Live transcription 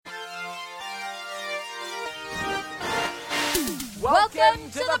Welcome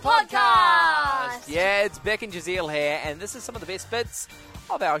to the podcast! Yeah, it's Beck and Jazeel here, and this is some of the best bits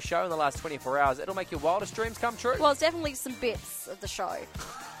of our show in the last 24 hours. It'll make your wildest dreams come true. Well, it's definitely some bits of the show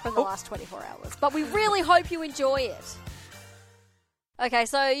from the last 24 hours, but we really hope you enjoy it. Okay,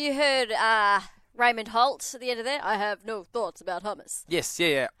 so you heard Raymond Holt at the end of that. I have no thoughts about hummus. Yes,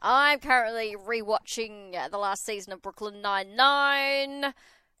 yeah. I'm currently rewatching the last season of Brooklyn Nine-Nine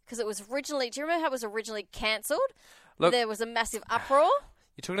because it was originally... Do you remember how it was originally cancelled? Look, there was a massive uproar.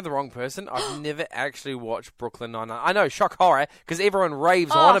 You're talking to the wrong person. I've never actually watched Brooklyn Nine-Nine. I know, shock horror, because everyone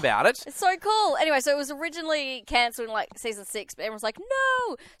raves on about it. It's so cool. Anyway, so it was originally cancelled in season 6, but everyone's like,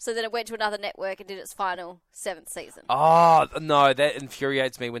 no! So then it went to another network and did its final 7th season. Oh, no, that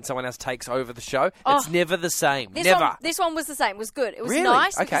infuriates me when someone else takes over the show. It's never the same. Never. This one was the same. It was good. It was really?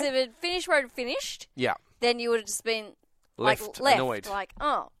 nice Okay. because if it had finished where it finished, then you would have just been left annoyed. Like,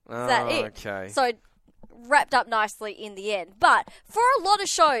 is that it? Okay. So it wrapped up nicely in the end. But for a lot of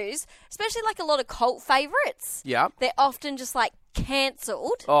shows, especially a lot of cult favourites, they're often just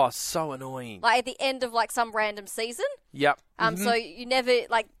cancelled. Oh, so annoying. At the end of some random season. Yep. So you never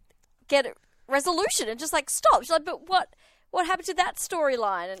get a resolution and just stops. You're but what happened to that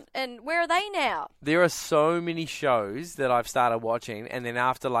storyline and where are they now? There are so many shows that I've started watching, and then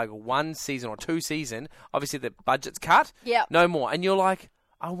after one season or two season, obviously the budget's cut. Yeah. No more. And you're like,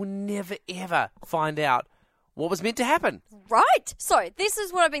 I will never, ever find out what was meant to happen. Right. So this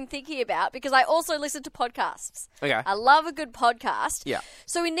is what I've been thinking about because I also listen to podcasts. Okay. I love a good podcast. Yeah.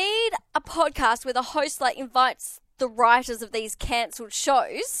 So we need a podcast where the host invites the writers of these cancelled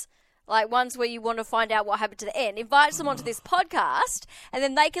shows, ones where you want to find out what happened to the end, invites them onto this podcast, and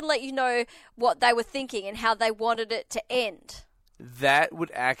then they can let you know what they were thinking and how they wanted it to end. That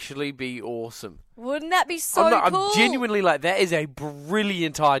would actually be awesome. Wouldn't that be so cool? I'm genuinely that is a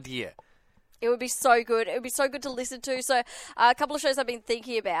brilliant idea. It would be so good. It would be so good to listen to. So a couple of shows I've been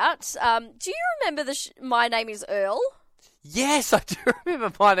thinking about. Do you remember My Name is Earl? Yes, I do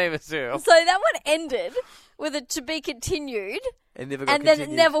remember My Name is Earl. So that one ended with a to be continued. It never got continued. Then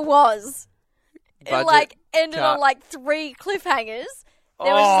it never was. Budget it ended cut. on 3 cliffhangers.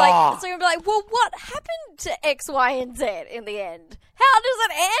 There was so you'd be well, what happened to X, Y, and Z in the end? How does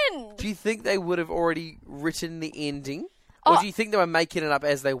it end? Do you think they would have already written the ending? Or do you think they were making it up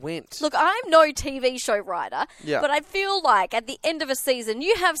as they went? Look, I'm no TV show writer, but I feel at the end of a season,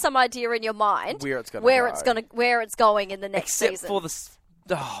 you have some idea in your mind where it's going in the next season. Except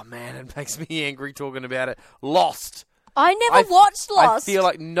for oh man, it makes me angry talking about it. Lost. I never watched Lost. I feel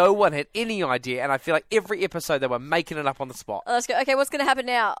like no one had any idea, and I feel like every episode they were making it up on the spot. Let's go. Okay, what's going to happen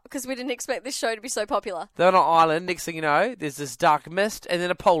now? Because we didn't expect this show to be so popular. They're on an island. Next thing you know, there's this dark mist and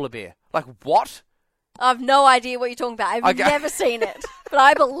then a polar bear. What? I've no idea what you're talking about. I've never seen it, but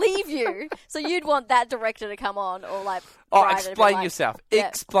I believe you. So you'd want that director to come on or explain yourself. Yeah.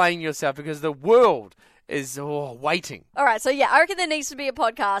 Explain yourself because the world is waiting. All right, so I reckon there needs to be a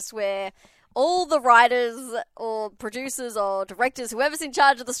podcast where all the writers or producers or directors, whoever's in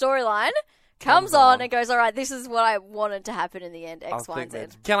charge of the storyline, comes on and goes, all right, this is what I wanted to happen in the end, X, Y, and Z.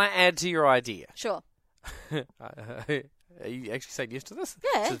 Can I add to your idea? Sure. Are you actually saying yes to this?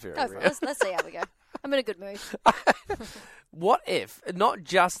 Yeah, this is very go for it. Let's see how we go. I'm in a good mood. What if, not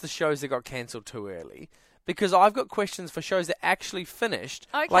just the shows that got cancelled too early, because I've got questions for shows that actually finished,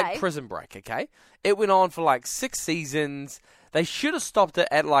 like Prison Break, okay? It went on for 6 seasons. They should have stopped it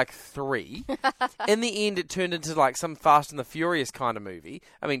at 3. In the end, it turned into some Fast and the Furious kind of movie.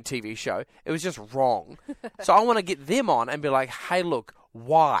 I mean, TV show. It was just wrong. So I want to get them on and be like, hey, look,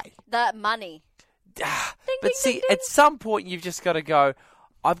 why? That money. But see, at some point, you've just got to go,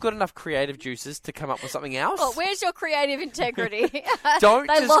 I've got enough creative juices to come up with something else. Well, where's your creative integrity?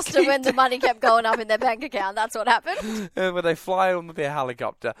 They lost it when the money kept going up in their bank account. That's what happened. When they fly on with their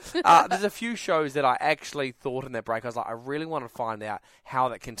helicopter. There's a few shows that I actually thought in that break, I was like, I really want to find out how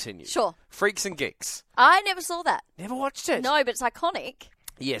that continues. Sure. Freaks and Geeks. I never saw that. Never watched it. No, but it's iconic.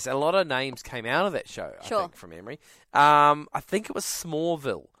 Yes, a lot of names came out of that show, I think, from memory. I think it was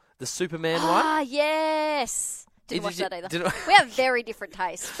Smallville, the Superman one. Ah, yes. Didn't watch that either. We have very different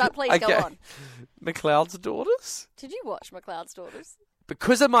tastes, but please go on. McLeod's Daughters? Did you watch McLeod's Daughters?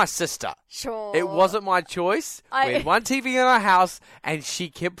 Because of my sister. Sure. It wasn't my choice. We had one TV in our house, and she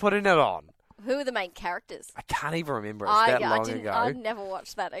kept putting it on. Who are the main characters? I can't even remember. It's that long ago. I never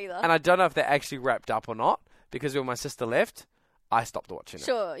watched that either. And I don't know if they actually wrapped up or not, because when my sister left, I stopped watching it.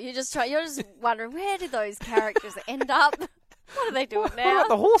 Sure. You're just wondering, where did those characters end up? What are they doing now? What about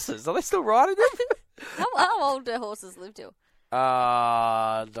the horses? Are they still riding them? How old do horses live to?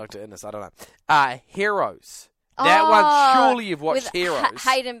 Dr. Innes, I don't know. Heroes. That one, surely you've watched Heroes.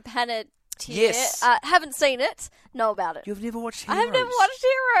 Hayden Panettiere. Yes. Haven't seen it. know about it. You've never watched Heroes? I have never watched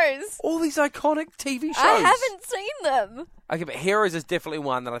Heroes. All these iconic TV shows. I haven't seen them. Okay, but Heroes is definitely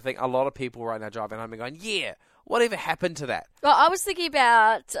one that I think a lot of people right now driving home and going, yeah, whatever happened to that? Well, I was thinking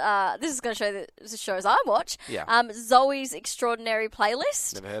about, this is going to show the shows I watch, Zoe's Extraordinary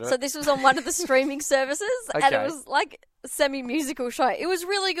Playlist. Never heard of it. So this was on one of the streaming services, and it was like a semi-musical show. It was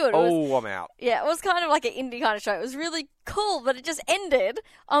really good. I'm out. Yeah, it was kind of like an indie kind of show. It was really cool, but it just ended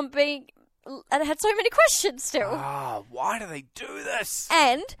on being, and it had so many questions still. Why do they do this?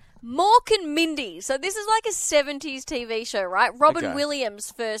 And Mork and Mindy. So this is like a 70s TV show, right? Robin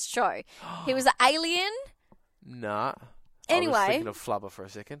Williams' first show. He was an alien. Nah. Anyway. I was thinking of Flubber for a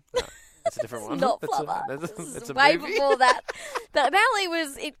second. No, that's a different one. Not Flubber. It's a way movie. before that. But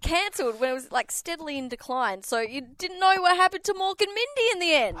apparently it cancelled when it was like steadily in decline. So you didn't know what happened to Mork and Mindy in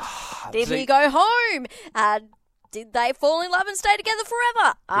the end. Did he go home? Did they fall in love and stay together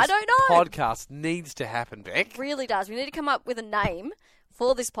forever? I don't know. Podcast needs to happen, Beck. It really does. We need to come up with a name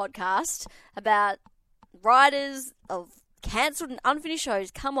for this podcast about writers of cancelled and unfinished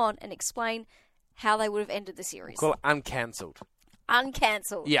shows come on and explain how they would have ended the series. Call it uncancelled.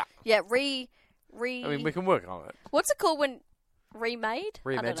 Uncancelled. Yeah. Yeah, I mean, we can work on it. What's it called when remade?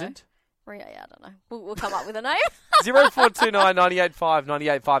 Reimagined? I don't know. We'll come up with a name. 0429 985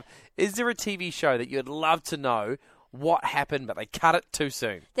 985. Is there a TV show that you'd love to know what happened, but they cut it too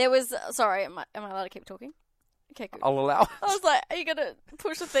soon? There was... Sorry, am I allowed to keep talking? Okay, good. I'll allow it. I was like, are you going to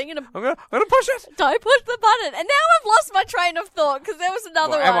push the thing? I'm gonna push it. Don't push the button. And now I've lost my train of thought because there was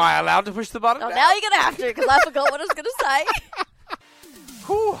another one. Am I allowed to push the button? Oh, now you're going to have to because I forgot what I was going to say.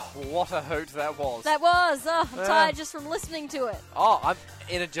 Whew, what a hoot that was. That was. I'm tired just from listening to it. I'm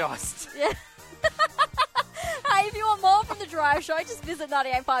energised. Yeah. Hey, if you want more from The Drive Show, just visit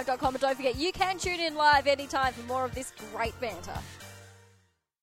 985.com and don't forget you can tune in live anytime for more of this great banter.